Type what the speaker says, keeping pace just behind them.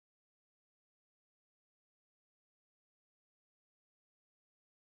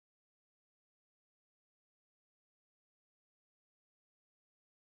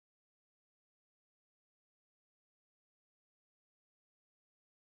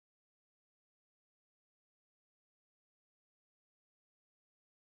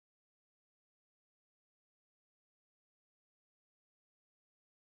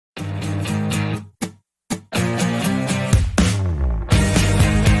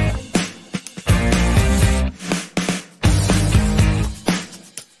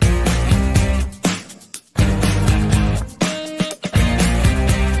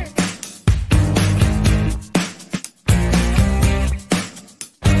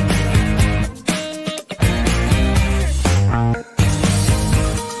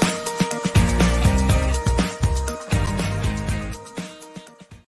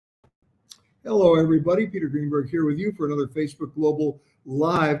everybody. Peter Greenberg here with you for another Facebook Global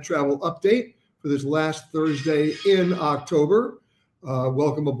Live travel update for this last Thursday in October.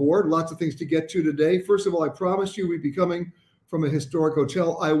 Welcome aboard. Lots of things to get to today. First of all, I promised you we'd be coming from a historic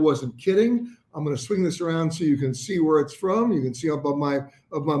hotel. I wasn't kidding. I'm going to swing this around so you can see where it's from. You can see up on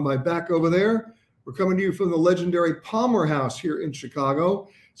my back over there. We're coming to you from the legendary Palmer House here in Chicago,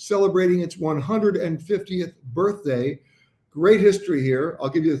 celebrating its 150th birthday. Great history here. I'll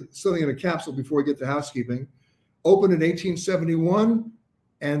give you something in a capsule before we get to housekeeping. Opened in 1871,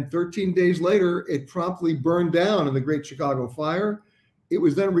 and 13 days later, it promptly burned down in the Great Chicago Fire. It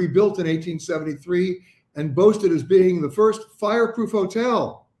was then rebuilt in 1873 and boasted as being the first fireproof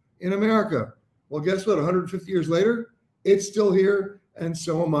hotel in America. Well, guess what? 150 years later, it's still here, and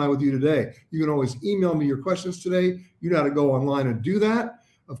so am I with you today. You can always email me your questions today. You know how to go online and do that.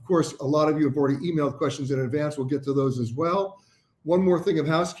 Of course, a lot of you have already emailed questions in advance. We'll get to those as well. One more thing of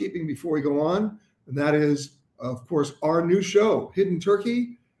housekeeping before we go on, and that is, of course, our new show, Hidden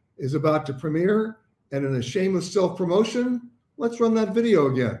Turkey, is about to premiere. And in a shameless self-promotion, let's run that video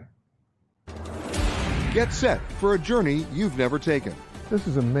again. Get set for a journey you've never taken. This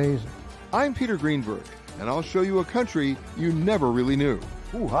is amazing. I'm Peter Greenberg, and I'll show you a country you never really knew.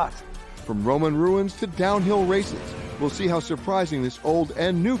 Ooh, hot. From Roman ruins to downhill races, we'll see how surprising this old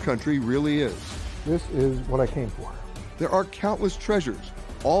and new country really is. This is what I came for. There are countless treasures,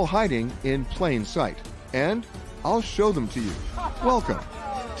 all hiding in plain sight. And I'll show them to you. Welcome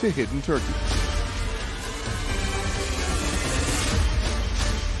to Hidden Turkey.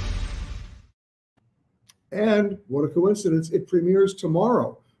 And what a coincidence, it premieres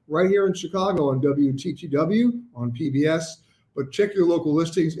tomorrow, right here in Chicago on WTTW, on PBS. But check your local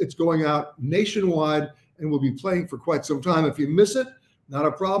listings. It's going out nationwide and will be playing for quite some time. If you miss it, not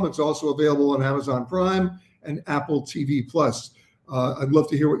a problem. It's also available on Amazon Prime and Apple TV+. I'd love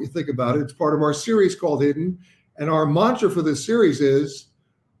to hear what you think about it. It's part of our series called Hidden. And our mantra for this series is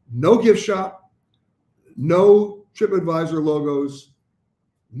no gift shop, no TripAdvisor logos,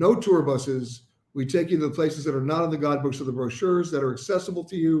 no tour buses. We take you to the places that are not in the guidebooks or the brochures, that are accessible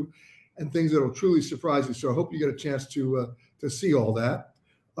to you, and things that will truly surprise you. So I hope you get a chance to see all that.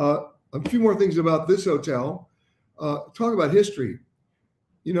 A few more things about this hotel. Talk about history.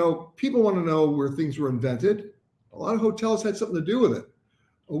 You know, people want to know where things were invented. A lot of hotels had something to do with it.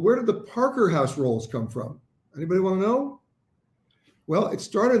 Well, where did the Parker House rolls come from? Anybody want to know? Well, it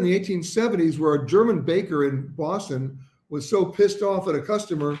started in the 1870s, where a German baker in Boston was so pissed off at a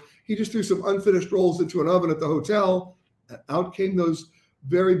customer, he just threw some unfinished rolls into an oven at the hotel, and out came those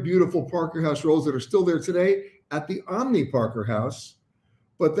very beautiful Parker House rolls that are still there today at the Omni Parker House.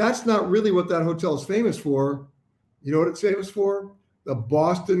 But that's not really what that hotel is famous for. You know what it's famous for? The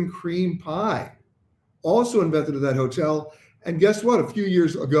Boston cream pie, also invented at that hotel. And guess what? A few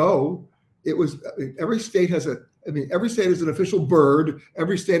years ago, it was, every state has every state has an official bird.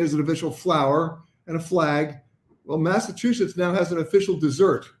 Every state has an official flower and a flag. Well, Massachusetts now has an official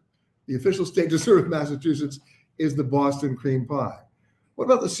dessert. The official state dessert of Massachusetts is the Boston cream pie. What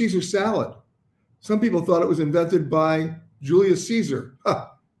about the Caesar salad? Some people thought it was invented by Julius Caesar.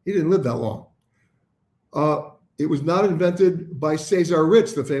 He didn't live that long. It was not invented by Cesar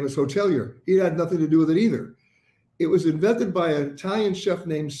Ritz, the famous hotelier. He had nothing to do with it either. It was invented by an Italian chef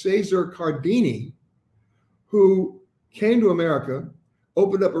named Cesare Cardini, who came to America,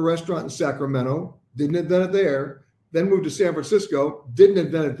 opened up a restaurant in Sacramento, didn't invent it there, then moved to San Francisco, didn't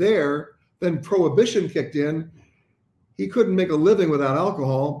invent it there, then Prohibition kicked in. He couldn't make a living without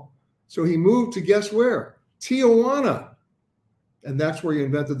alcohol, so he moved to, guess where? Tijuana. And that's where he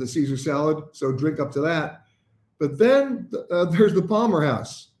invented the Caesar salad, so drink up to that. But then there's the Palmer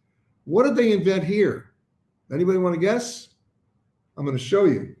House. What did they invent here? Anybody want to guess? I'm going to show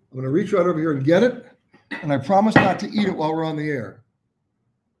you. I'm going to reach right over here and get it. And I promise not to eat it while we're on the air.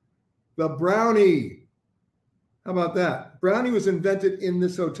 The brownie. How about that? Brownie was invented in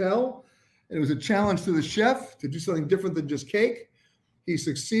this hotel. And it was a challenge to the chef to do something different than just cake. He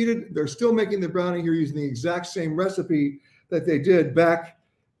succeeded. They're still making the brownie here using the exact same recipe that they did back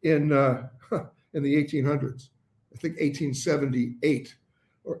in the 1800s. I think 1878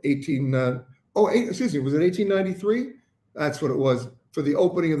 or was it 1893? That's what it was for the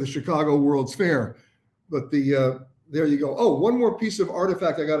opening of the Chicago World's Fair. But there you go. Oh, one more piece of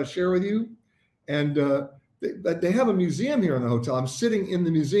artifact I got to share with you. And they have a museum here in the hotel. I'm sitting in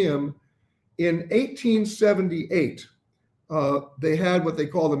the museum. In 1878, they had what they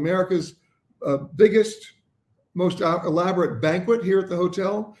called America's biggest, most elaborate banquet here at the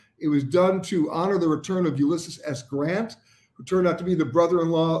hotel. It was done to honor the return of Ulysses S. Grant, who turned out to be the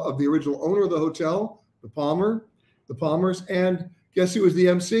brother-in-law of the original owner of the hotel, the Palmers. And guess who was the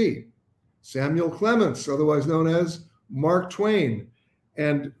MC? Samuel Clements, otherwise known as Mark Twain.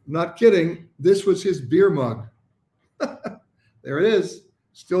 And not kidding, this was his beer mug. There it is,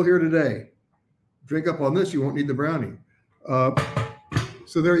 still here today. Drink up on this, you won't need the brownie.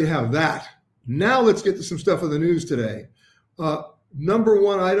 So there you have that. Now let's get to some stuff in the news today. Number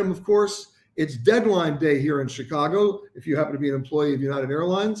one item, of course, it's deadline day here in Chicago. If you happen to be an employee of United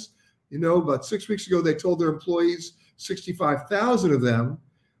Airlines, you know, about 6 weeks ago, they told their employees, 65,000 of them,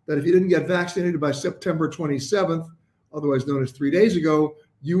 that if you didn't get vaccinated by September 27th, otherwise known as 3 days ago,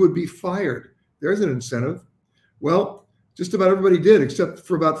 you would be fired. There's an incentive. Well, just about everybody did, except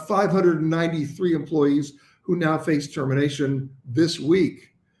for about 593 employees who now face termination this week.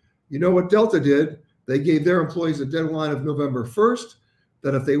 You know what Delta did? They gave their employees a deadline of November 1st,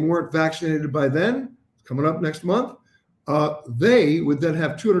 that if they weren't vaccinated by then, coming up next month, they would then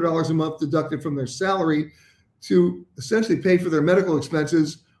have $200 a month deducted from their salary to essentially pay for their medical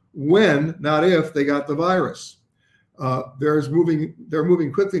expenses when, not if, they got the virus. They're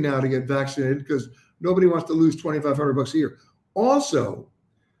moving quickly now to get vaccinated because nobody wants to lose $2,500 a year. Also,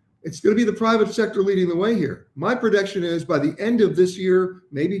 it's going to be the private sector leading the way here. My prediction is by the end of this year,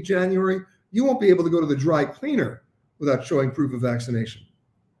 maybe January, you won't be able to go to the dry cleaner without showing proof of vaccination.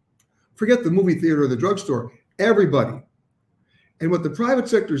 Forget the movie theater or the drugstore, everybody. And what the private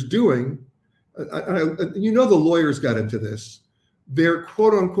sector is doing, you know the lawyers got into this, they're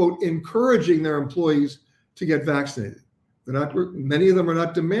quote unquote encouraging their employees to get vaccinated. Many of them are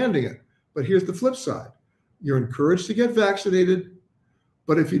not demanding it. But here's the flip side. You're encouraged to get vaccinated,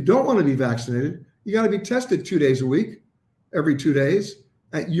 but if you don't want to be vaccinated, you got to be tested 2 days a week, every 2 days,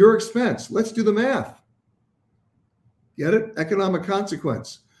 at your expense. Let's do the math. Get it? Economic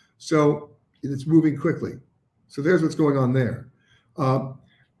consequence. So it's moving quickly. So there's what's going on there.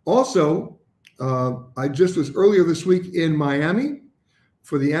 Also, I just was earlier this week in Miami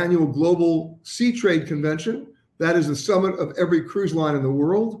for the annual Global Sea Trade Convention. That is the summit of every cruise line in the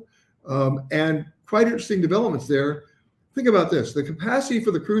world. And quite interesting developments there. Think about this. The capacity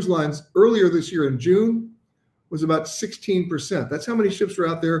for the cruise lines earlier this year in June was about 16%. That's how many ships were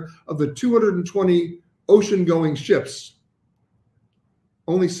out there. Of the 220 ocean-going ships,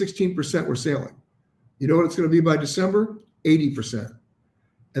 only 16% were sailing. You know what it's going to be by December? 80%.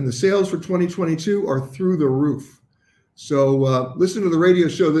 And the sales for 2022 are through the roof. So listen to the radio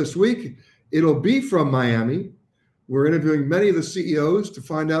show this week. It'll be from Miami. We're interviewing many of the CEOs to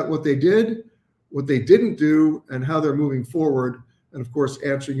find out what they did, what they didn't do, and how they're moving forward. And of course,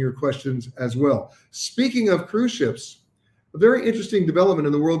 answering your questions as well. Speaking of cruise ships, a very interesting development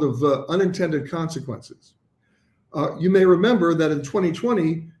in the world of unintended consequences. You may remember that in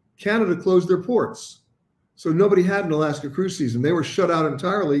 2020, Canada closed their ports. So nobody had an Alaska cruise season. They were shut out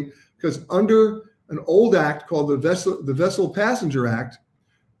entirely because under an old act called the Vessel Passenger Act,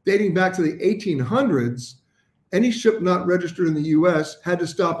 dating back to the 1800s, any ship not registered in the U.S. had to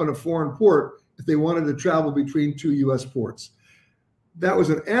stop in a foreign port if they wanted to travel between two U.S. ports. That was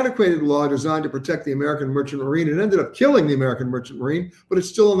an antiquated law designed to protect the American merchant marine. It ended up killing the American merchant marine, but it's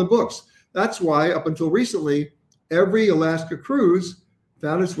still on the books. That's why, up until recently, every Alaska cruise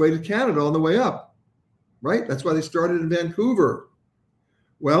found its way to Canada on the way up, right? That's why they started in Vancouver.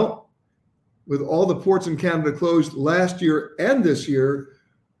 Well, with all the ports in Canada closed last year and this year,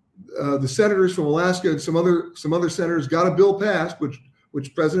 the senators from Alaska and some other senators got a bill passed,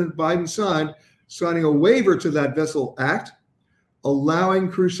 which President Biden signed, signing a waiver to that Vessel Act,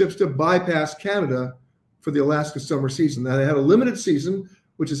 allowing cruise ships to bypass Canada for the Alaska summer season. Now, they had a limited season,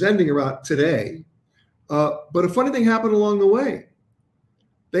 which is ending around today. But a funny thing happened along the way.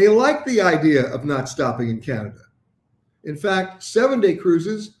 They liked the idea of not stopping in Canada. In fact, 7-day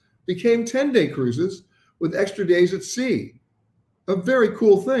cruises became 10-day cruises with extra days at sea. A very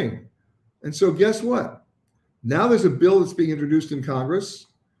cool thing. And so guess what? Now there's a bill that's being introduced in Congress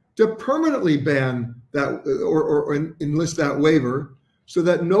to permanently ban that or enlist that waiver so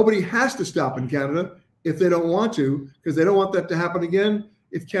that nobody has to stop in Canada if they don't want to, because they don't want that to happen again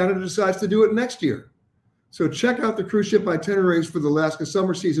if Canada decides to do it next year. So check out the cruise ship itineraries for the Alaska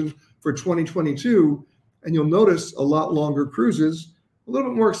summer season for 2022, and you'll notice a lot longer cruises, a little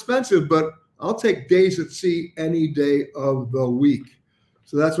bit more expensive, but I'll take days at sea any day of the week.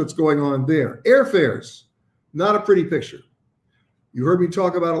 So that's what's going on there. Airfares, not a pretty picture. You heard me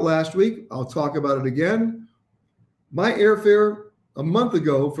talk about it last week. I'll talk about it again. My airfare a month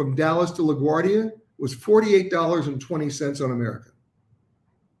ago from Dallas to LaGuardia was $48.20 on American.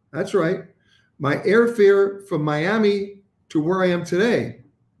 That's right. My airfare from Miami to where I am today,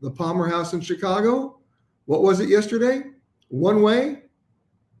 the Palmer House in Chicago, what was it yesterday? One way?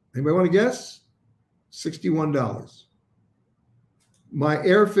 Anybody want to guess? $61. My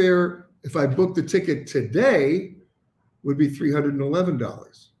airfare if I book the ticket today, would be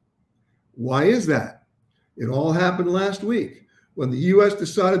 $311. Why is that? It all happened last week when the U.S.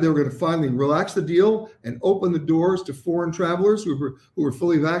 decided they were going to finally relax the deal and open the doors to foreign travelers who were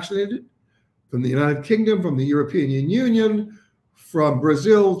fully vaccinated from the United Kingdom, from the European Union, from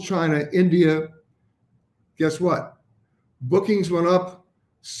Brazil, China, India. Guess what? Bookings went up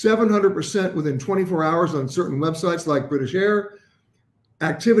 700% within 24 hours on certain websites like British Air.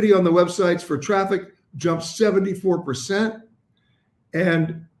 Activity on the websites for traffic jumped 74%.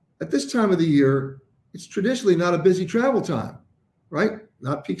 And at this time of the year, it's traditionally not a busy travel time, right?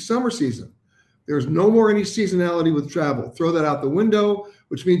 Not peak summer season. There's no more any seasonality with travel. Throw that out the window,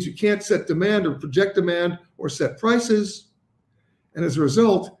 which means you can't set demand or project demand or set prices. And as a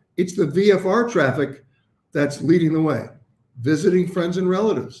result, it's the VFR traffic that's leading the way. Visiting friends and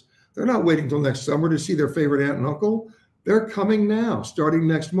relatives. They're not waiting till next summer to see their favorite aunt and uncle. They're coming now, starting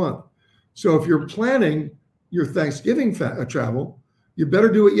next month. So if you're planning your Thanksgiving travel, you better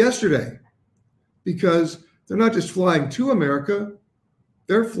do it yesterday, because they're not just flying to America,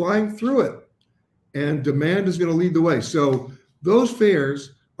 they're flying through it. And demand is going to lead the way. So those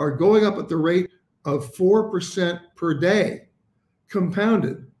fares are going up at the rate of 4% per day,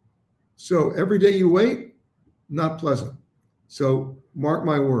 compounded. So every day you wait, not pleasant. So mark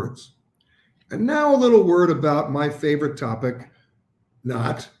my words. And now a little word about my favorite topic,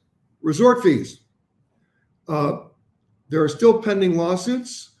 not resort fees. There are still pending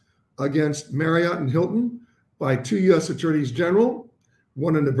lawsuits against Marriott and Hilton by 2 U.S. attorneys general,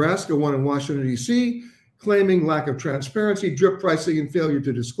 one in Nebraska, one in Washington, D.C., claiming lack of transparency, drip pricing, and failure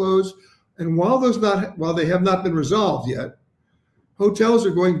to disclose. And while they have not been resolved yet, hotels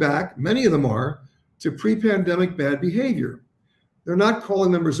are going back, many of them are, to pre-pandemic bad behavior. They're not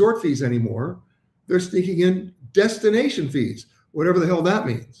calling them resort fees anymore. They're sneaking in destination fees, whatever the hell that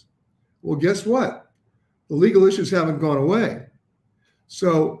means. Well, guess what? The legal issues haven't gone away.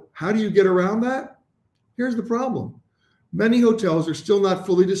 So how do you get around that? Here's the problem. Many hotels are still not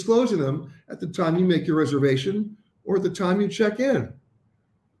fully disclosing them at the time you make your reservation or at the time you check in.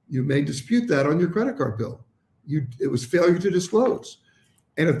 You may dispute that on your credit card bill. It was failure to disclose.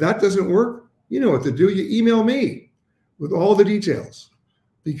 And if that doesn't work, you know what to do. You email me with all the details,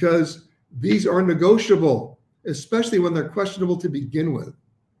 because these are negotiable, especially when they're questionable to begin with.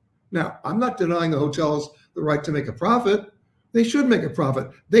 Now, I'm not denying the hotels the right to make a profit. They should make a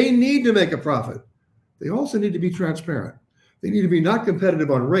profit. They need to make a profit. They also need to be transparent. They need to be not competitive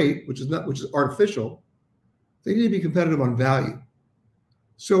on rate, which is artificial. They need to be competitive on value.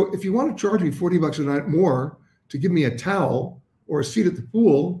 So if you want to charge me $40 a night more to give me a towel or a seat at the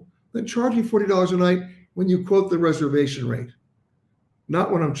pool, then charge me $40 a night when you quote the reservation rate,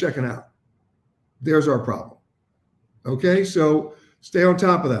 not when I'm checking out. There's our problem. Okay, so stay on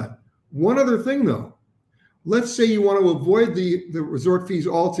top of that. One other thing though, let's say you want to avoid the resort fees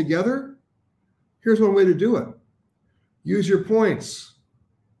altogether. Here's one way to do it. Use your points,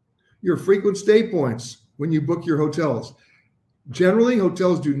 your frequent stay points when you book your hotels. Generally,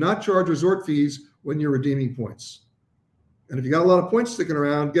 hotels do not charge resort fees when you're redeeming points. And if you got a lot of points sticking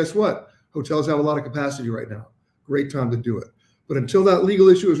around, guess what? Hotels have a lot of capacity right now. Great time to do it. But until that legal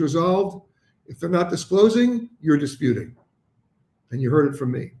issue is resolved, if they're not disclosing, you're disputing. And you heard it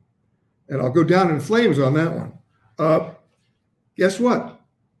from me. And I'll go down in flames on that one. Guess what?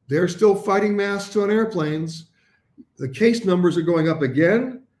 They're still fighting masks on airplanes. The case numbers are going up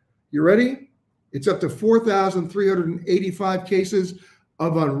again. You ready? It's up to 4,385 cases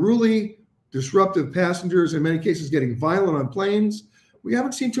of unruly, disruptive passengers, in many cases getting violent on planes. We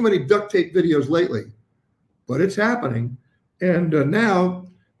haven't seen too many duct tape videos lately, but it's happening. And now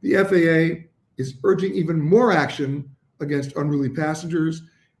the FAA is urging even more action against unruly passengers.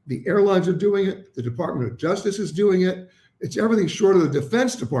 The airlines are doing it. The Department of Justice is doing it. It's everything short of the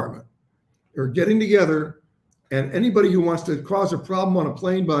Defense Department. They're getting together, and anybody who wants to cause a problem on a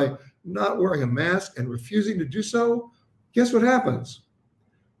plane by not wearing a mask and refusing to do so, guess what happens?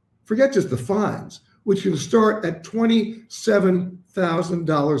 Forget just the fines, which can start at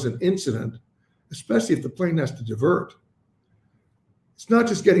 $27,000 an incident, especially if the plane has to divert. It's not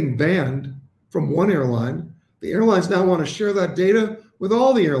just getting banned from one airline. The airlines now want to share that data with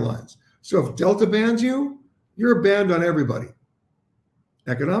all the airlines. So if Delta bans you, you're banned on everybody.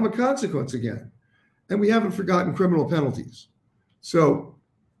 Economic consequence again. And we haven't forgotten criminal penalties. So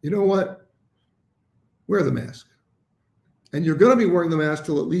you know what? Wear the mask. And you're going to be wearing the mask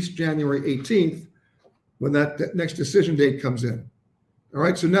till at least January 18th, when that next decision date comes in. All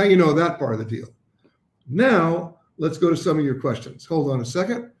right, so now you know that part of the deal. Now, let's go to some of your questions. Hold on a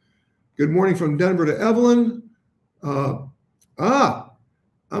second. Good morning from Denver to Evelyn.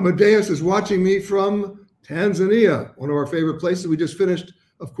 Amadeus is watching me from Tanzania, one of our favorite places. We just finished,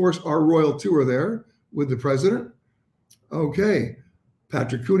 of course, our royal tour there with the president. Okay.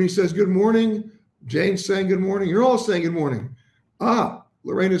 Patrick Cooney says good morning. Jane's saying good morning. You're all saying good morning.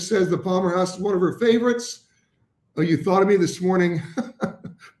 Lorena says the Palmer House is one of her favorites. Oh, you thought of me this morning.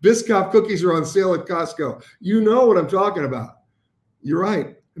 Biscoff cookies are on sale at Costco. You know what I'm talking about. You're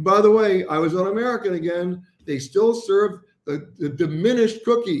right. And by the way, I was on American again. They still serve the diminished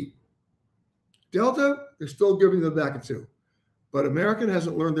cookie. Delta, they're still giving them back at 2. But American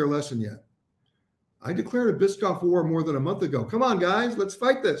hasn't learned their lesson yet. I declared a Biscoff war more than a month ago. Come on, guys, let's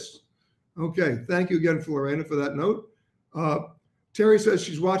fight this. Okay, thank you again, Lorena, for that note. Terry says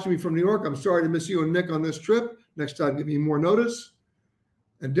she's watching me from New York. I'm sorry to miss you and Nick on this trip. Next time, give me more notice.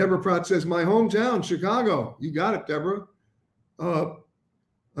 And Deborah Pratt says, my hometown, Chicago. You got it, Deborah.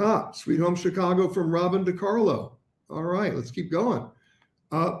 Sweet Home Chicago from Robin DiCarlo. All right, let's keep going.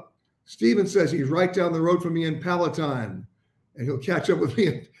 Steven says he's right down the road from me in Palatine, and he'll catch up with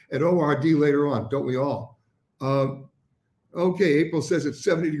me at ORD later on, don't we all? Okay, April says it's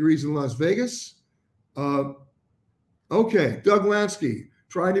 70 degrees in Las Vegas. Okay, Doug Lansky,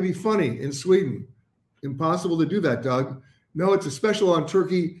 trying to be funny in Sweden. Impossible to do that, Doug. No, it's a special on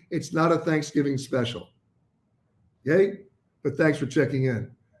turkey. It's not a Thanksgiving special. Okay, but thanks for checking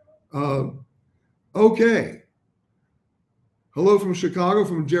in. Okay. Hello from Chicago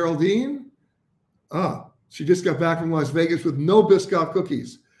from Geraldine. She just got back from Las Vegas with no Biscoff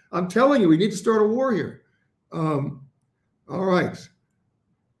cookies. I'm telling you, we need to start a war here. All right.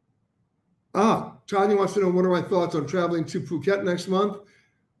 Tanya wants to know what are my thoughts on traveling to Phuket next month.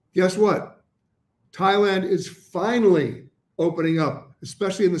 Guess what? Thailand is finally opening up,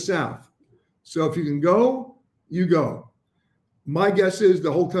 especially in the south. So if you can go, you go. My guess is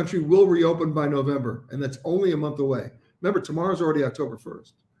the whole country will reopen by November, and that's only a month away. Remember, tomorrow's already October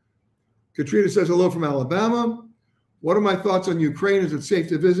 1st. Katrina says hello from Alabama. What are my thoughts on Ukraine? Is it safe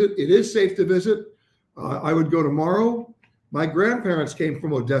to visit? It is safe to visit. I would go tomorrow. My grandparents came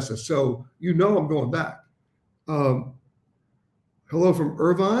from Odessa, so you know I'm going back. Hello from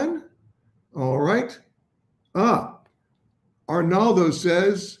Irvine. All right. Arnaldo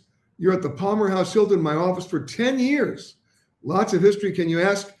says, you're at the Palmer House Hilton, my office for 10 years. Lots of history. Can you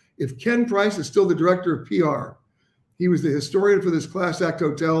ask if Ken Price is still the director of PR? He was the historian for this Class Act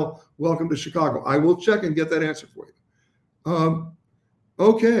hotel. Welcome to Chicago. I will check and get that answer for you.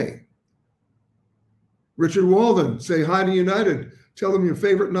 Okay. Richard Walden, say hi to United. Tell them your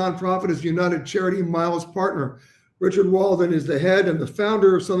favorite nonprofit is United Charity Miles Partner. Richard Walden is the head and the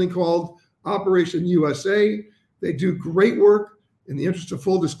founder of something called Operation USA. They do great work. In the interest of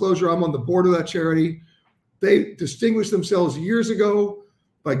full disclosure, I'm on the board of that charity. They distinguished themselves years ago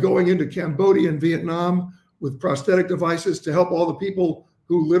by going into Cambodia and Vietnam with prosthetic devices to help all the people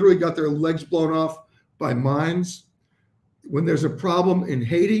who literally got their legs blown off by mines. When there's a problem in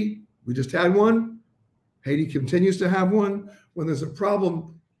Haiti, we just had one. Haiti continues to have one. When there's a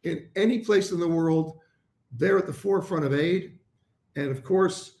problem in any place in the world, they're at the forefront of aid. And of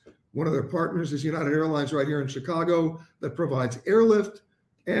course, one of their partners is United Airlines right here in Chicago that provides airlift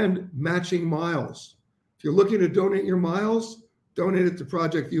and matching miles. If you're looking to donate your miles, donate it to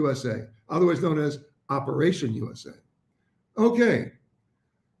Project USA, otherwise known as Operation USA. Okay.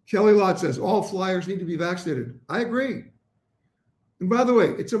 Kelly Lott says all flyers need to be vaccinated. I agree. And by the way,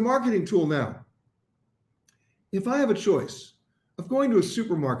 it's a marketing tool now. If I have a choice of going to a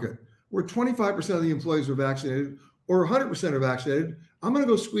supermarket where 25% of the employees are vaccinated or 100% are vaccinated, I'm going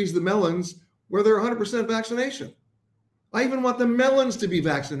to go squeeze the melons where they're 100% vaccination. I even want the melons to be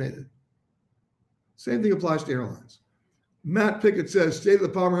vaccinated. Same thing applies to airlines. Matt Pickett says, stayed at the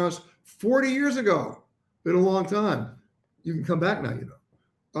Palmer House 40 years ago. Been a long time. You can come back now, you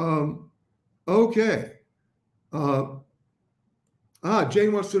know. Okay.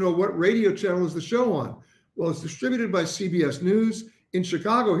 Jane wants to know what radio channel is the show on? Well, it's distributed by CBS News. In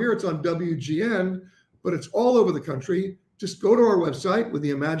Chicago here, it's on WGN, but it's all over the country. Just go to our website with the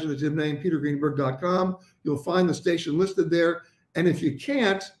imaginative name, petergreenberg.com. You'll find the station listed there. And if you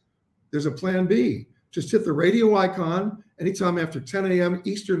can't, there's a plan B. Just hit the radio icon anytime after 10 a.m.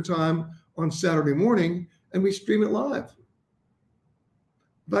 Eastern time on Saturday morning, and we stream it live.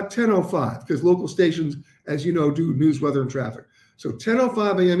 About 10:05, because local stations, as you know, do news, weather, and traffic. So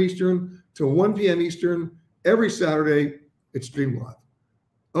 10:05 a.m. Eastern to 1 p.m. Eastern, every Saturday, it's streamed live.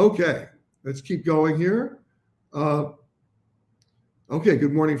 Okay, let's keep going here. Okay,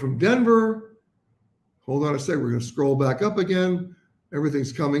 good morning from Denver. Hold on a second, we're going to scroll back up again.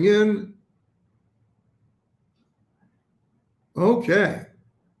 Everything's coming in. Okay.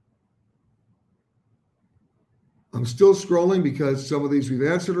 I'm still scrolling because some of these we've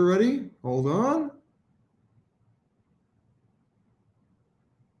answered already. Hold on.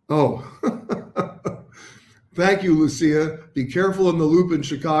 Oh, thank you, Lucia. Be careful in the loop in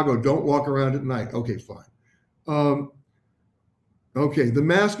Chicago. Don't walk around at night. Okay, fine. Okay, the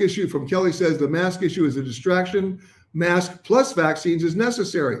mask issue from Kelly says the mask issue is a distraction. Mask plus vaccines is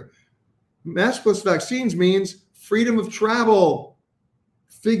necessary. Mask plus vaccines means freedom of travel.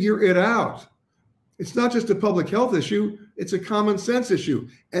 Figure it out. It's not just a public health issue, it's a common sense issue.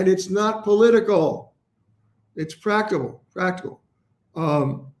 And it's not political. It's practical.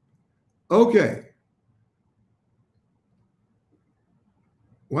 Okay.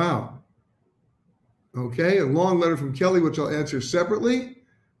 Wow. Okay, a long letter from Kelly, which I'll answer separately.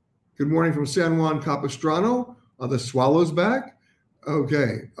 Good morning from San Juan Capistrano. Are the swallows back?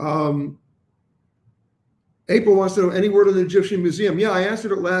 Okay. April wants to know any word on the Egyptian Museum. Yeah, I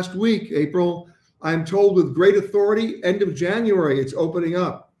answered it last week, April. I'm told with great authority, end of January, it's opening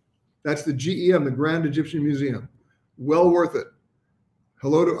up. That's the GEM, the Grand Egyptian Museum. Well worth it.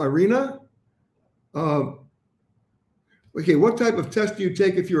 Hello to Irina. Okay, what type of test do you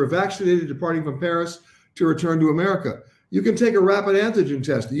take if you're vaccinated departing from Paris to return to America? You can take a rapid antigen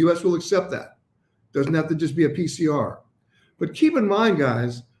test. The U.S. will accept that. Doesn't have to just be a PCR. But keep in mind,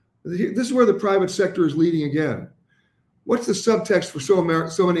 guys, this is where the private sector is leading again. What's the subtext for so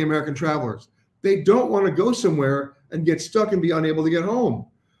many American travelers? They don't want to go somewhere and get stuck and be unable to get home.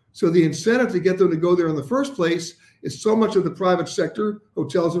 So the incentive to get them to go there in the first place is so much of the private sector,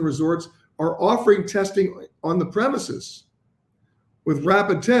 hotels and resorts, are offering testing on the premises with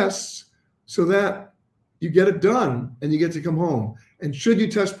rapid tests so that you get it done and you get to come home. And should you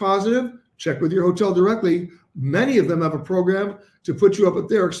test positive, check with your hotel directly. Many of them have a program to put you up at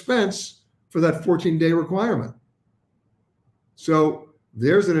their expense for that 14-day requirement. So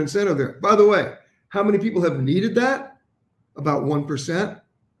there's an incentive there. By the way, how many people have needed that? About 1%.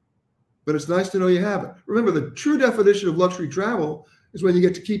 But it's nice to know you have it. Remember, the true definition of luxury travel is when you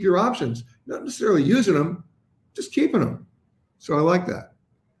get to keep your options, not necessarily using them, just keeping them. So I like that.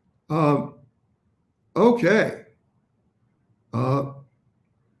 Okay.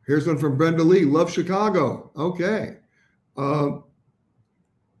 Here's one from Brenda Lee. Love Chicago. Okay.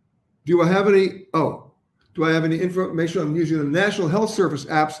 Do I have any information on using the National Health Service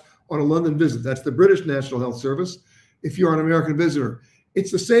apps on a London visit? That's the British National Health Service if you're an American visitor.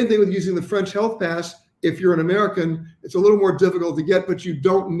 It's the same thing with using the French Health Pass. If you're an American, it's a little more difficult to get, but you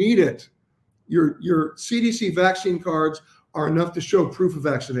don't need it. Your CDC vaccine cards are enough to show proof of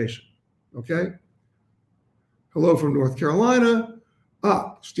vaccination. Okay? Hello from North Carolina.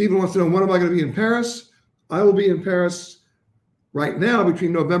 Stephen wants to know, when am I going to be in Paris? I will be in Paris right now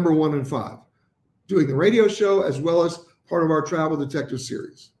between November 1 and 5, doing the radio show as well as part of our travel detective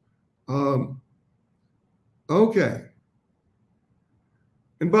series. Okay.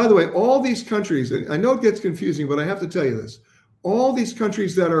 And by the way, all these countries, I know it gets confusing, but I have to tell you this. All these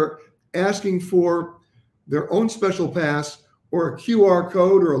countries that are asking for their own special pass or a QR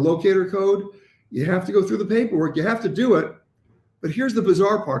code or a locator code, you have to go through the paperwork. You have to do it. But here's the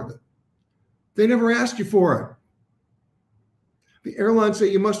bizarre part of it. They never ask you for it. The airlines say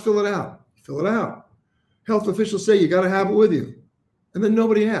you must fill it out. Fill it out. Health officials say you got to have it with you. And then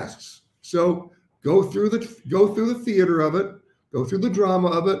nobody asks. So go through the theater of it. Go through the drama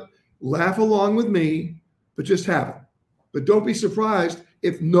of it, laugh along with me, but just have it. But don't be surprised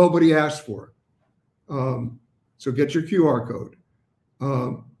if nobody asks for it. So get your QR code.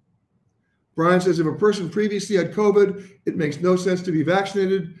 Brian says, if a person previously had COVID, it makes no sense to be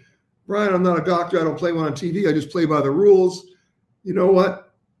vaccinated. Brian, I'm not a doctor. I don't play one on TV. I just play by the rules. You know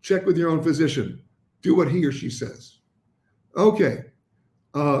what? Check with your own physician. Do what he or she says. Okay.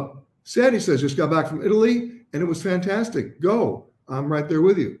 Sandy says, just got back from Italy. And it was fantastic. Go. I'm right there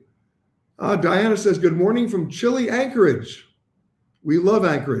with you. Diana says, good morning from chilly Anchorage. We love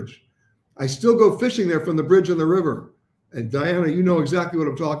Anchorage. I still go fishing there from the bridge on the river. And Diana, you know exactly what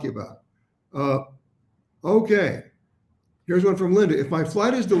I'm talking about. Okay. Here's one from Linda. If my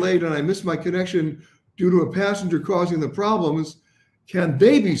flight is delayed and I miss my connection due to a passenger causing the problems, can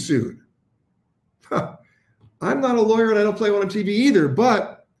they be sued? I'm not a lawyer and I don't play one on TV either,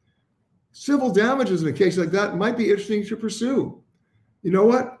 but civil damages in a case like that might be interesting to pursue. You know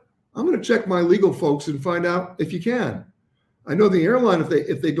what? I'm going to check my legal folks and find out if you can. I know the airline,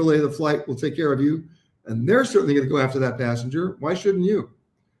 if they delay the flight, will take care of you, and they're certainly going to go after that passenger. Why shouldn't you?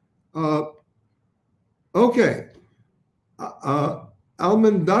 Okay.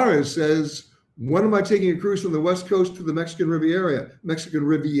 Almendarez says, when am I taking a cruise from the West Coast to the Mexican Riviera?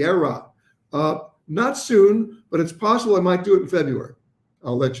 Not soon, but it's possible I might do it in February.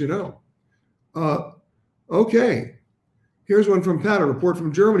 I'll let you know. Okay. Here's one from Pat, a report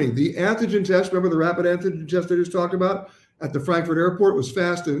from Germany. The antigen test, remember the rapid antigen test I just talked about at the Frankfurt airport, was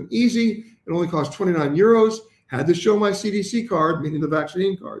fast and easy. It only cost 29 euros. Had to show my CDC card, meaning the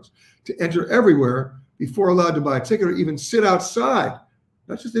vaccine cards, to enter everywhere before allowed to buy a ticket or even sit outside,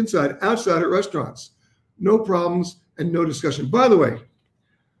 not just inside, outside at restaurants. No problems and no discussion. By the way,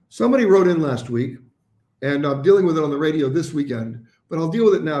 somebody wrote in last week, and I'm dealing with it on the radio this weekend, but I'll deal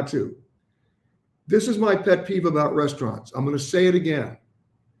with it now too. This is my pet peeve about restaurants. I'm going to say it again.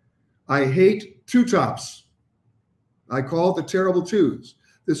 I hate two tops. I call it the terrible twos.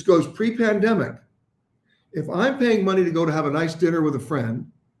 This goes pre-pandemic. If I'm paying money to go to have a nice dinner with a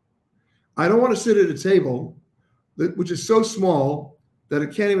friend, I don't want to sit at a table which is so small that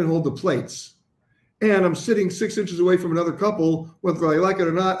it can't even hold the plates. And I'm sitting 6 inches away from another couple, whether I like it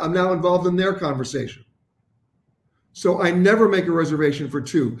or not, I'm now involved in their conversation. So I never make a reservation for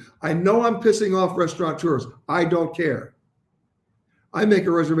two. I know I'm pissing off restaurateurs. I don't care. I make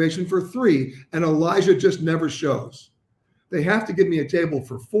a reservation for three, and Elijah just never shows. They have to give me a table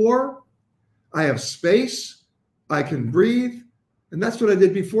for four. I have space. I can breathe. And that's what I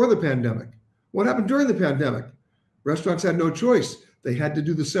did before the pandemic. What happened during the pandemic? Restaurants had no choice. They had to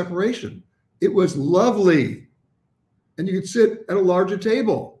do the separation. It was lovely. And you could sit at a larger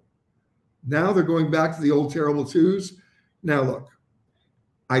table. Now they're going back to the old terrible twos. Now look,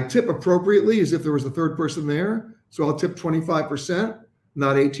 I tip appropriately as if there was a third person there. So I'll tip 25%,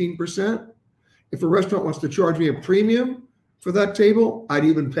 not 18%. If a restaurant wants to charge me a premium for that table, I'd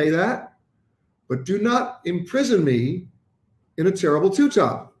even pay that. But do not imprison me in a terrible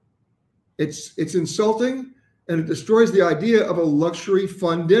two-top. It's insulting, and it destroys the idea of a luxury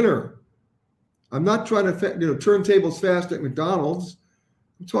fun dinner. I'm not trying to turn tables fast at McDonald's.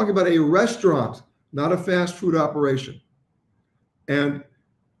 I'm talking about a restaurant, not a fast food operation. And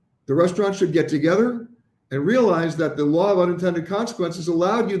the restaurant should get together and realize that the law of unintended consequences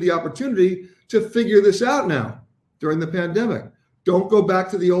allowed you the opportunity to figure this out now during the pandemic. Don't go back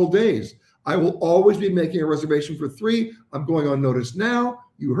to the old days. I will always be making a reservation for three. I'm going on notice now.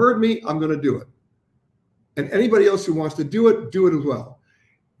 You heard me. I'm going to do it. And anybody else who wants to do it as well.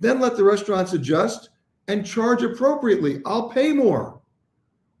 Then let the restaurants adjust and charge appropriately. I'll pay more.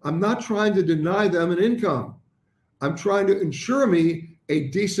 I'm not trying to deny them an income. I'm trying to ensure me a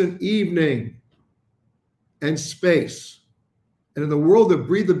decent evening and space. And in the world of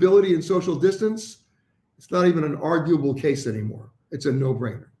breathability and social distance, it's not even an arguable case anymore. It's a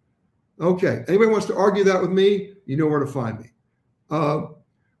no-brainer. Okay, anybody wants to argue that with me, you know where to find me.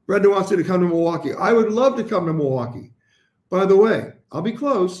 Brenda wants you to come to Milwaukee. I would love to come to Milwaukee. By the way, I'll be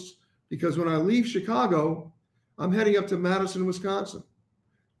close because when I leave Chicago, I'm heading up to Madison, Wisconsin.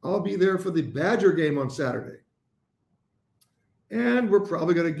 I'll be there for the Badger game on Saturday. And we're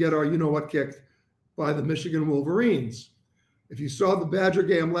probably going to get our you-know-what kicked by the Michigan Wolverines. If you saw the Badger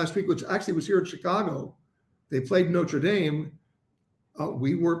game last week, which actually was here in Chicago, they played Notre Dame.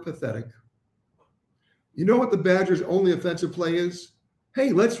 We were pathetic. You know what the Badgers' only offensive play is?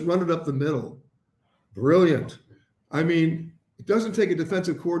 Hey, let's run it up the middle. Brilliant. I mean, it doesn't take a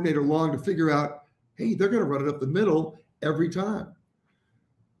defensive coordinator long to figure out, hey, they're going to run it up the middle every time.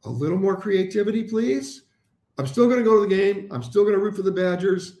 A little more creativity, please. I'm still going to go to the game. I'm still going to root for the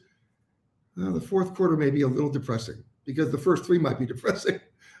Badgers. The fourth quarter may be a little depressing because the first three might be depressing.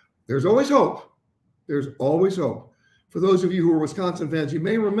 There's always hope. There's always hope. For those of you who are Wisconsin fans, you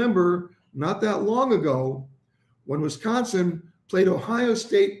may remember not that long ago when Wisconsin played Ohio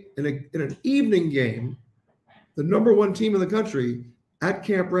State in an evening game, the number one team in the country, at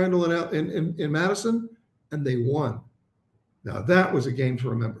Camp Randall in Madison, and they won. Now, that was a game to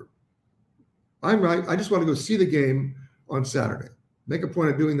remember. I'm right. I just want to go see the game on Saturday. Make a point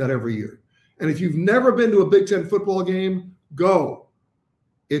of doing that every year. And if you've never been to a Big Ten football game, go.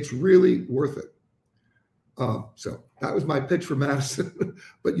 It's really worth it. So that was my pitch for Madison.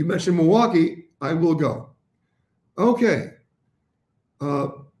 But you mentioned Milwaukee. I will go. Okay.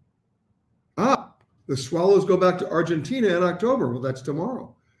 The Swallows go back to Argentina in October. Well, that's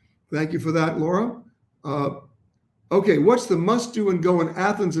tomorrow. Thank you for that, Laura. Okay, what's the must-do and go in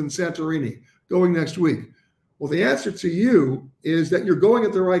Athens and Santorini going next week? Well, the answer to you is that you're going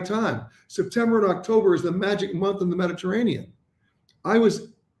at the right time. September and October is the magic month in the Mediterranean. I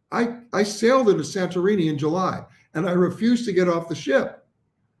sailed into Santorini in July, and I refused to get off the ship.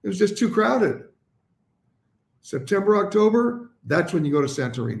 It was just too crowded. September, October, that's when you go to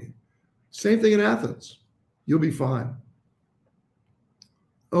Santorini. Same thing in Athens. You'll be fine.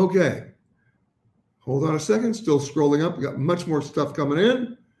 Okay. Hold on a second. Still scrolling up. We got much more stuff coming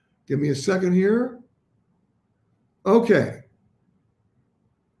in. Give me a second here. Okay.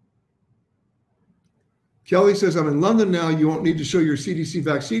 Kelly says, I'm in London now. You won't need to show your CDC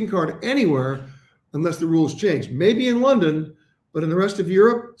vaccine card anywhere unless the rules change. Maybe in London, but in the rest of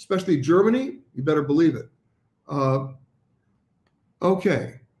Europe, especially Germany, you better believe it.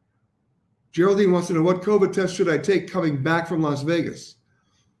 Okay. Geraldine wants to know, what COVID test should I take coming back from Las Vegas?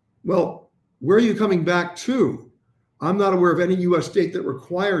 Well, where are you coming back to? I'm not aware of any U.S. state that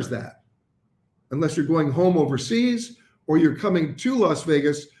requires that, unless you're going home overseas or you're coming to Las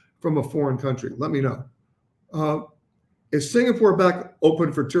Vegas from a foreign country. Let me know. Is Singapore back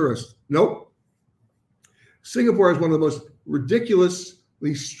open for tourists? Nope. Singapore has one of the most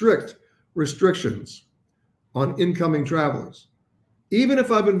ridiculously strict restrictions on incoming travelers. Even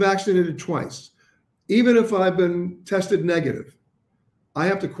if I've been vaccinated twice, even if I've been tested negative, I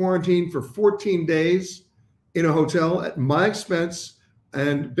have to quarantine for 14 days in a hotel at my expense,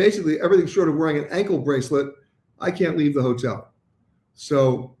 and basically everything short of wearing an ankle bracelet, I can't leave the hotel.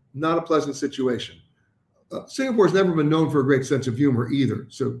 So not a pleasant situation. Singapore's never been known for a great sense of humor either,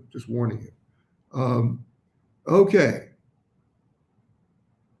 so just warning you. Okay.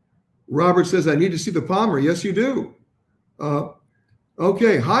 Robert says, I need to see the Palmer. Yes, you do.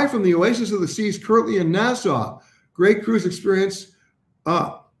 Okay. Hi from the Oasis of the Seas, currently in Nassau. Great cruise experience.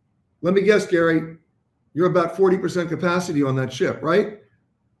 Let me guess, Gary, you're about 40% capacity on that ship, right?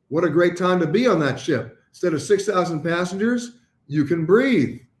 What a great time to be on that ship. Instead of 6,000 passengers, you can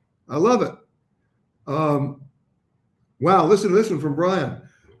breathe. I love it. Wow, listen to this one from Brian.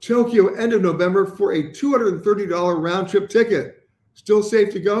 Tokyo, end of November for a $230 round trip ticket. Still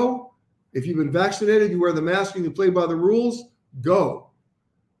safe to go? If you've been vaccinated, you wear the mask and you play by the rules, go.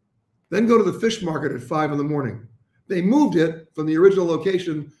 Then go to the fish market at 5 in the morning. They moved it from the original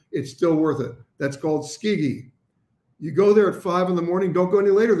location. It's still worth it. That's called Skigi. You go there at 5 in the morning. Don't go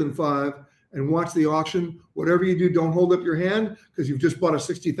any later than 5 and watch the auction. Whatever you do, don't hold up your hand because you've just bought a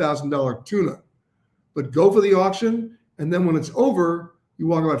 $60,000 tuna. But go for the auction, and then when it's over, you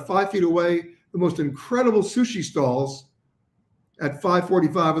walk about 5 feet away, the most incredible sushi stalls at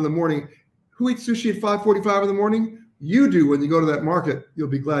 5:45 in the morning. Who eats sushi at 5:45 in the morning? You do when you go to that market. You'll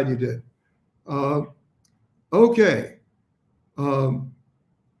be glad you did. Okay.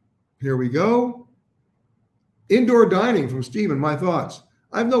 Here we go. Indoor dining from Stephen, my thoughts.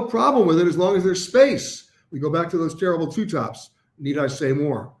 I have no problem with it as long as there's space. We go back to those terrible two-tops. Need I say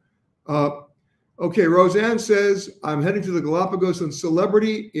more? Okay, Roseanne says, I'm heading to the Galapagos on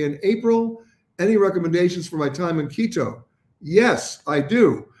Celebrity in April. Any recommendations for my time in Quito? Yes, I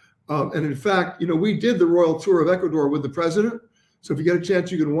do. And in fact, we did the royal tour of Ecuador with the president. So if you get a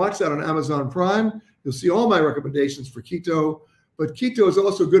chance, you can watch that on Amazon Prime. You'll see all my recommendations for Quito. But Quito is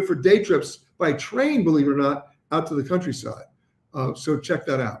also good for day trips by train, believe it or not, out to the countryside. So check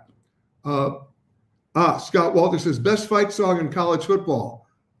that out. Scott Walter says, best fight song in college football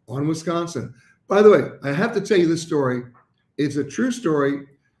on Wisconsin. By the way, I have to tell you this story. It's a true story.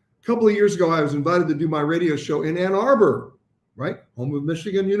 A couple of years ago, I was invited to do my radio show in Ann Arbor, right? Home of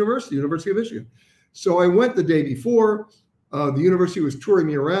Michigan University of Michigan. So I went the day before. The university was touring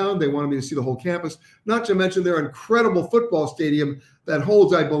me around. They wanted me to see the whole campus, not to mention their incredible football stadium that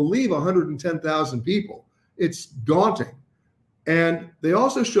holds, I believe, 110,000 people. It's daunting. And they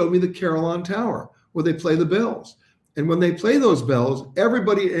also showed me the Carillon Tower where they play the bells. And when they play those bells,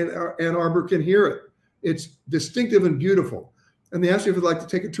 everybody in Ann Arbor can hear it. It's distinctive and beautiful. And they asked me if I'd like to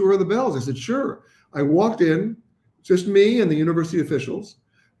take a tour of the bells. I said, sure. I walked in, just me and the university officials.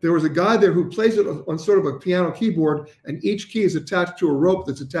 There was a guy there who plays it on sort of a piano keyboard, and each key is attached to a rope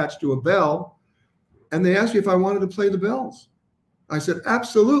that's attached to a bell. And they asked me if I wanted to play the bells. I said,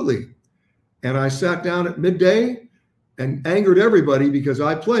 absolutely. And I sat down at midday and angered everybody because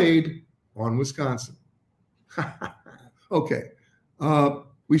I played on Wisconsin. Okay.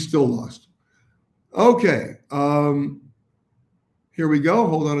 We still lost. Okay. Here we go.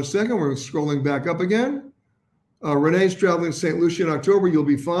 Hold on a second. We're scrolling back up again. Renee's traveling to St. Lucia in October. You'll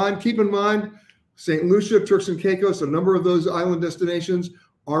be fine. Keep in mind, St. Lucia, Turks and Caicos, a number of those island destinations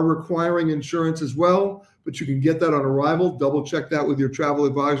are requiring insurance as well, but you can get that on arrival. Double check that with your travel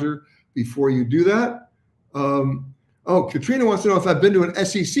advisor before you do that. Katrina wants to know if I've been to an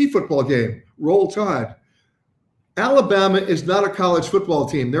SEC football game. Roll Tide. Alabama is not a college football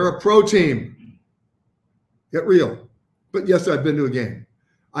team. They're a pro team. Get real. But yes, I've been to a game.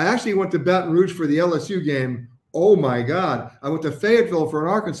 I actually went to Baton Rouge for the LSU game. Oh my God. I went to Fayetteville for an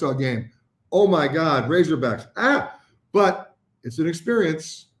Arkansas game. Oh my God. Razorbacks. But it's an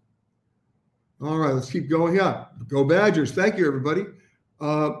experience. All right, let's keep going. Yeah. Go Badgers. Thank you, everybody.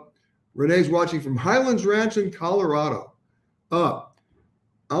 Renee's watching from Highlands Ranch in Colorado.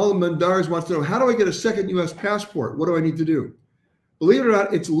 Al Mandares wants to know, how do I get a second U.S. passport? What do I need to do? Believe it or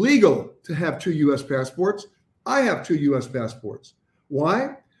not, it's legal to have 2 U.S. passports. I have 2 U.S. passports.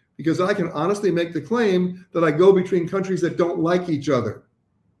 Why? Because I can honestly make the claim that I go between countries that don't like each other.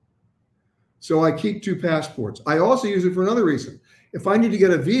 So I keep 2 passports. I also use it for another reason. If I need to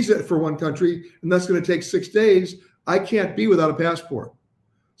get a visa for one country, and that's going to take 6 days, I can't be without a passport.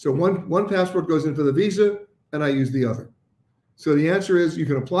 So one passport goes in for the visa, and I use the other. So the answer is you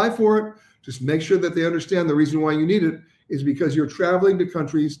can apply for it. Just make sure that they understand the reason why you need it is because you're traveling to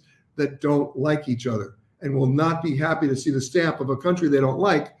countries that don't like each other and will not be happy to see the stamp of a country they don't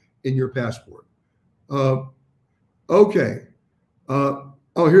like in your passport. Okay. Oh,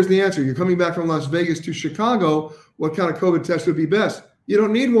 here's the answer. You're coming back from Las Vegas to Chicago. What kind of COVID test would be best? You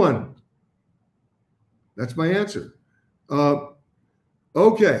don't need one. That's my answer.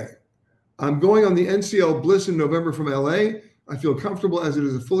 Okay. I'm going on the NCL Bliss in November from LA. I feel comfortable as it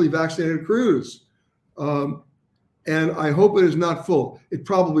is a fully vaccinated cruise. And I hope it is not full. It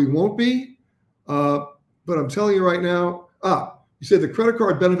probably won't be. But I'm telling you right now, you said the credit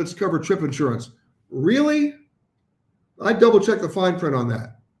card benefits cover trip insurance. Really? I double checked the fine print on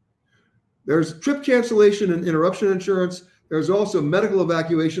that. There's trip cancellation and interruption insurance. There's also medical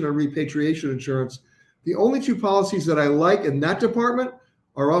evacuation and repatriation insurance. The only 2 policies that I like in that department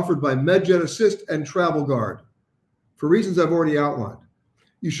are offered by MedJet Assist and Travel Guard for reasons I've already outlined.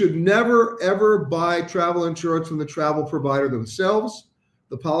 You should never, ever buy travel insurance from the travel provider themselves.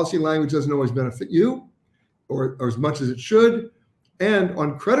 The policy language doesn't always benefit you or as much as it should. And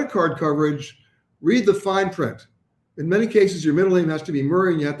on credit card coverage, read the fine print. In many cases, your middle name has to be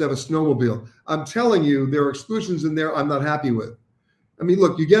Murray and you have to have a snowmobile. I'm telling you, there are exclusions in there I'm not happy with. I mean,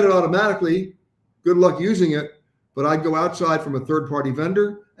 look, you get it automatically. Good luck using it. But I'd go outside from a third-party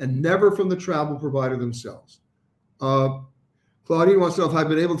vendor and never from the travel provider themselves. Claudine wants to know if I've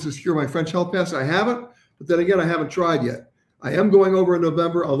been able to secure my French health pass. I haven't, but then again, I haven't tried yet. I am going over in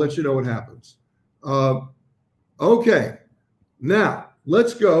November. I'll let you know what happens. Okay, now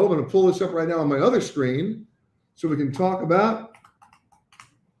let's go. I'm going to pull this up right now on my other screen so we can talk about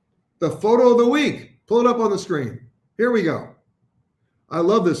the photo of the week. Pull it up on the screen. Here we go. I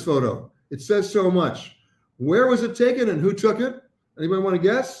love this photo. It says so much. Where was it taken and who took it? Anybody want to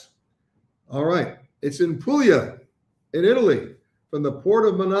guess? All right. It's in Puglia, in Italy, from the port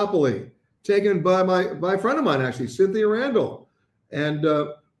of Monopoli, taken by my friend of mine, actually, Cynthia Randall. And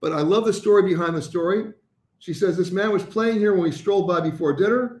but I love the story behind the story. She says this man was playing here when we strolled by before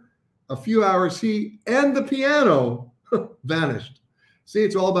dinner. A few hours, he and the piano vanished. See,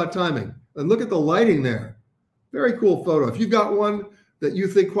 it's all about timing. And look at the lighting there. Very cool photo. If you've got one that you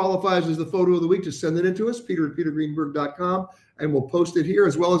think qualifies as the photo of the week, just send it in to us, peter@petergreenberg.com, and we'll post it here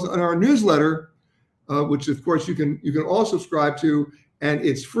as well as on our newsletter, which of course you can all subscribe to, and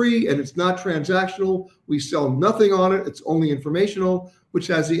it's free and it's not transactional. We sell nothing on it. It's only informational, which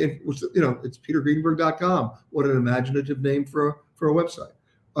has it's petergreenberg.com. What an imaginative name for a website.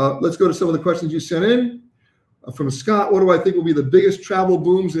 Let's go to some of the questions you sent in. From Scott, what do I think will be the biggest travel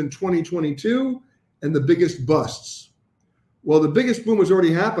booms in 2022 and the biggest busts? Well, the biggest boom is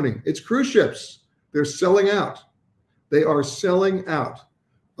already happening. It's cruise ships. They're selling out. They are selling out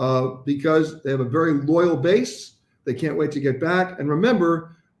because they have a very loyal base. They can't wait to get back. And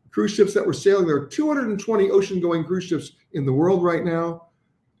remember, cruise ships that were sailing, there are 220 ocean-going cruise ships in the world right now.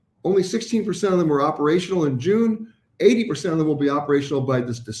 Only 16% of them were operational in June. 80% of them will be operational by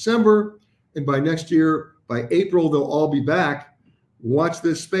this December. And by next year, by April, they'll all be back. Watch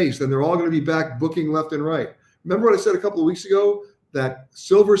this space. And they're all going to be back booking left and right. Remember what I said a couple of weeks ago, that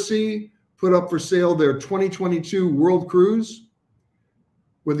Silver Sea put up for sale their 2022 World Cruise,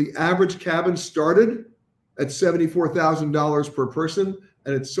 where the average cabin started at $74,000 per person,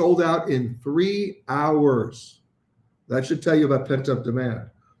 and it sold out in 3 hours. That should tell you about pent-up demand.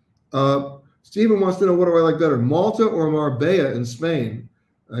 Stephen wants to know, what do I like better, Malta or Marbella in Spain?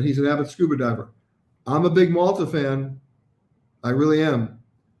 And he's an avid scuba diver. I'm a big Malta fan. I really am.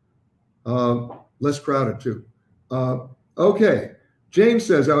 Less crowded, too. Okay. James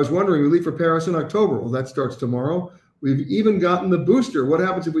says, I was wondering, we leave for Paris in October. Well, that starts tomorrow. We've even gotten the booster. What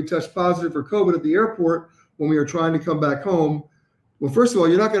happens if we test positive for COVID at the airport when we are trying to come back home? Well, first of all,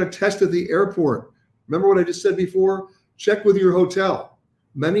 you're not going to test at the airport. Remember what I just said before? Check with your hotel.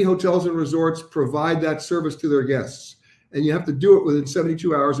 Many hotels and resorts provide that service to their guests, and you have to do it within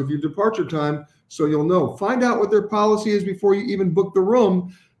 72 hours of your departure time, so you'll know. Find out what their policy is before you even book the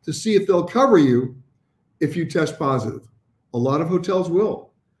room to see if they'll cover you if you test positive. A lot of hotels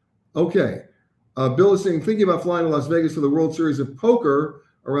will. Okay. Bill is saying, thinking about flying to Las Vegas for the World Series of Poker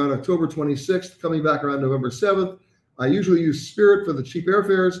around October 26th, coming back around November 7th. I usually use Spirit for the cheap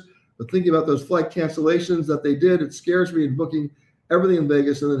airfares, but thinking about those flight cancellations that they did, it scares me in booking everything in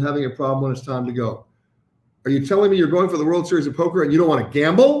Vegas, and then having a problem when it's time to go. Are you telling me you're going for the World Series of Poker and you don't want to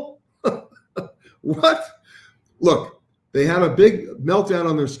gamble? What? Look, they had a big meltdown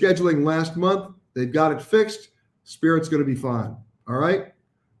on their scheduling last month. They've got it fixed. Spirit's going to be fine. All right?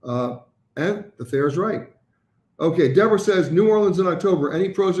 And the fair's right. Okay, Deborah says, New Orleans in October. Any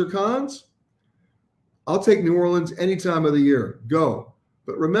pros or cons? I'll take New Orleans any time of the year. Go.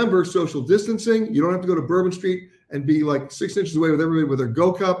 But remember, social distancing. You don't have to go to Bourbon Street and be like 6 inches away with everybody with their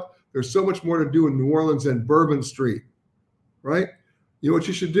Go Cup. There's so much more to do in New Orleans than Bourbon Street, right? You know what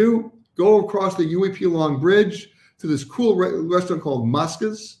you should do? Go across the UEP Long Bridge to this cool restaurant called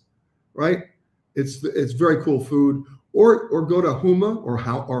Mosca's, right? It's very cool food. Or go to Homa or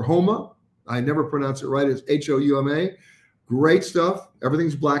Homa. I never pronounce it right. It's Houma. Great stuff.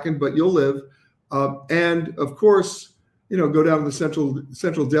 Everything's blackened, but you'll live. And of course, go down to the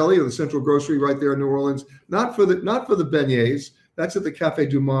Central Deli or the Central Grocery right there in New Orleans. Not for the beignets. That's at the Cafe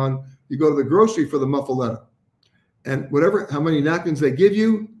Du Monde. You go to the grocery for the muffaletta. And how many napkins they give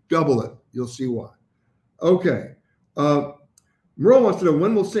you, double it. You'll see why. Okay. Merle wants to know,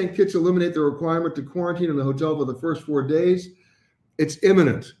 when will St. Kitts eliminate the requirement to quarantine in the hotel for the first 4 days? It's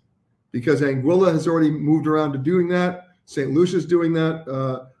imminent because Anguilla has already moved around to doing that. St. Lucia's doing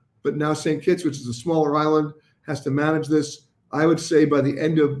that. But now St. Kitts, which is a smaller island, has to manage this, I would say, by the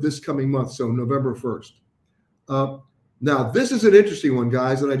end of this coming month, so November 1st. Now, this is an interesting one,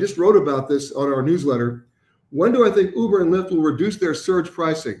 guys, and I just wrote about this on our newsletter. When do I think Uber and Lyft will reduce their surge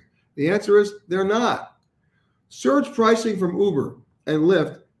pricing? The answer is they're not. Surge pricing from Uber and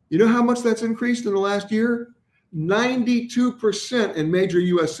Lyft, you know how much that's increased in the last year? 92% in major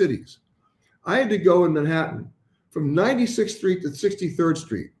U.S. cities. I had to go in Manhattan from 96th Street to 63rd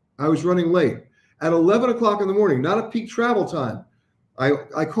Street. I was running late. At 11 o'clock in the morning, not a peak travel time,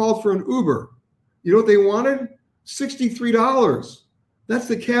 I called for an Uber. You know what they wanted? $63. That's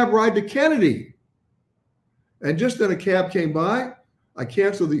the cab ride to Kennedy. And just then a cab came by. I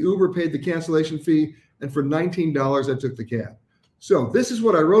canceled the Uber, paid the cancellation fee, and for $19, I took the cab. So this is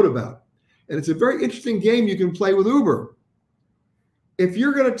what I wrote about. And it's a very interesting game you can play with Uber. If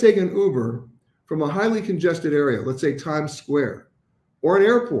you're going to take an Uber from a highly congested area, let's say Times Square or an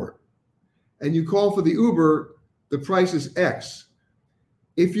airport, and you call for the Uber, the price is X.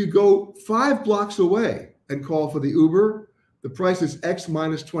 If you go 5 blocks away and call for the Uber, the price is X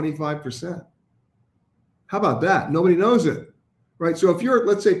minus 25%. How about that? Nobody knows it, right? So if you're at,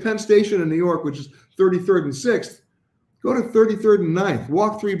 let's say, Penn Station in New York, which is 33rd and 6th, go to 33rd and 9th,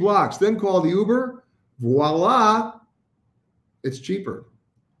 walk 3 blocks, then call the Uber. Voila, it's cheaper.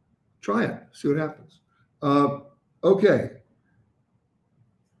 Try it, see what happens. Okay.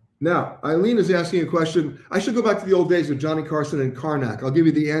 Now, Eileen is asking a question. I should go back to the old days with Johnny Carson and Karnak. I'll give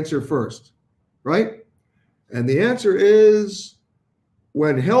you the answer first, right? And the answer is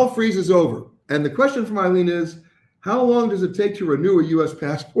when hell freezes over. And the question from Eileen is, how long does it take to renew a U.S.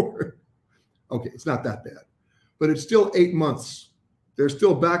 passport? Okay, it's not that bad, but it's still 8 months. There's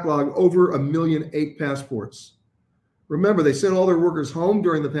still backlog over 1,000,008 passports. Remember, they sent all their workers home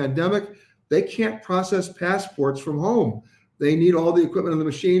during the pandemic. They can't process passports from home. They need all the equipment and the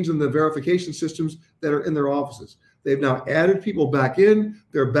machines and the verification systems that are in their offices. They've now added people back in.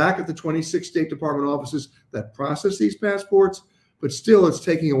 They're back at the 26 State Department offices that process these passports, but still it's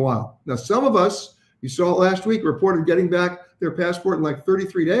taking a while. Now, some of us, you saw it last week, reported getting back their passport in like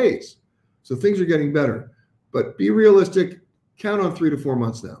 33 days. So things are getting better. But be realistic, count on 3 to 4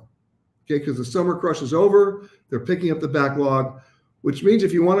 months now. Okay, because the summer crush is over. They're picking up the backlog, which means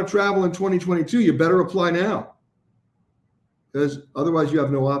if you want to travel in 2022, you better apply now, because otherwise you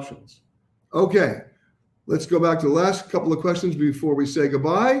have no options. Okay, let's go back to the last couple of questions before we say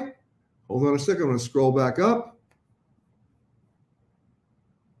goodbye. Hold on a second, I'm going to scroll back up.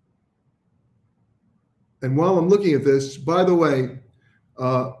 And while I'm looking at this, by the way,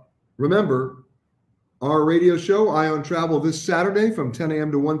 remember our radio show, Eye on Travel, this Saturday from 10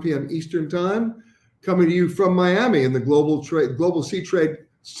 a.m. to 1 p.m. Eastern Time, coming to you from Miami in the Global Sea Trade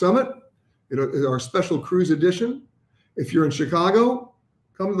Summit, our special cruise edition. If you're in Chicago,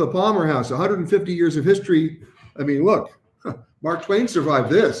 come to the Palmer House, 150 years of history. I mean, look, Mark Twain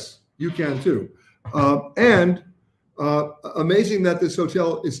survived this. You can too. And amazing that this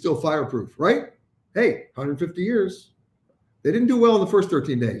hotel is still fireproof, right? Hey, 150 years. They didn't do well in the first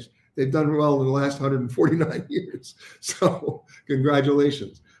 13 days. They've done well in the last 149 years. So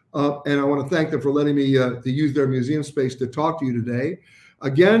congratulations. And I want to thank them for letting me to use their museum space to talk to you today.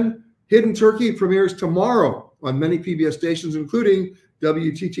 Again, Hidden Turkey premieres tomorrow on many PBS stations, including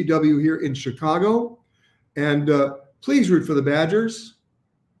WTTW here in Chicago. And please root for the Badgers.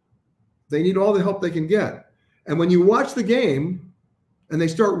 They need all the help they can get. And when you watch the game, and they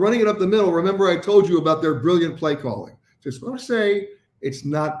start running it up the middle, remember I told you about their brilliant play calling. Just want to say it's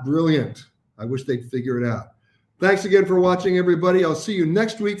not brilliant. I wish they'd figure it out. Thanks again for watching, everybody. I'll see you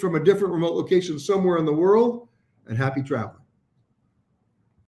next week from a different remote location somewhere in the world, and happy traveling.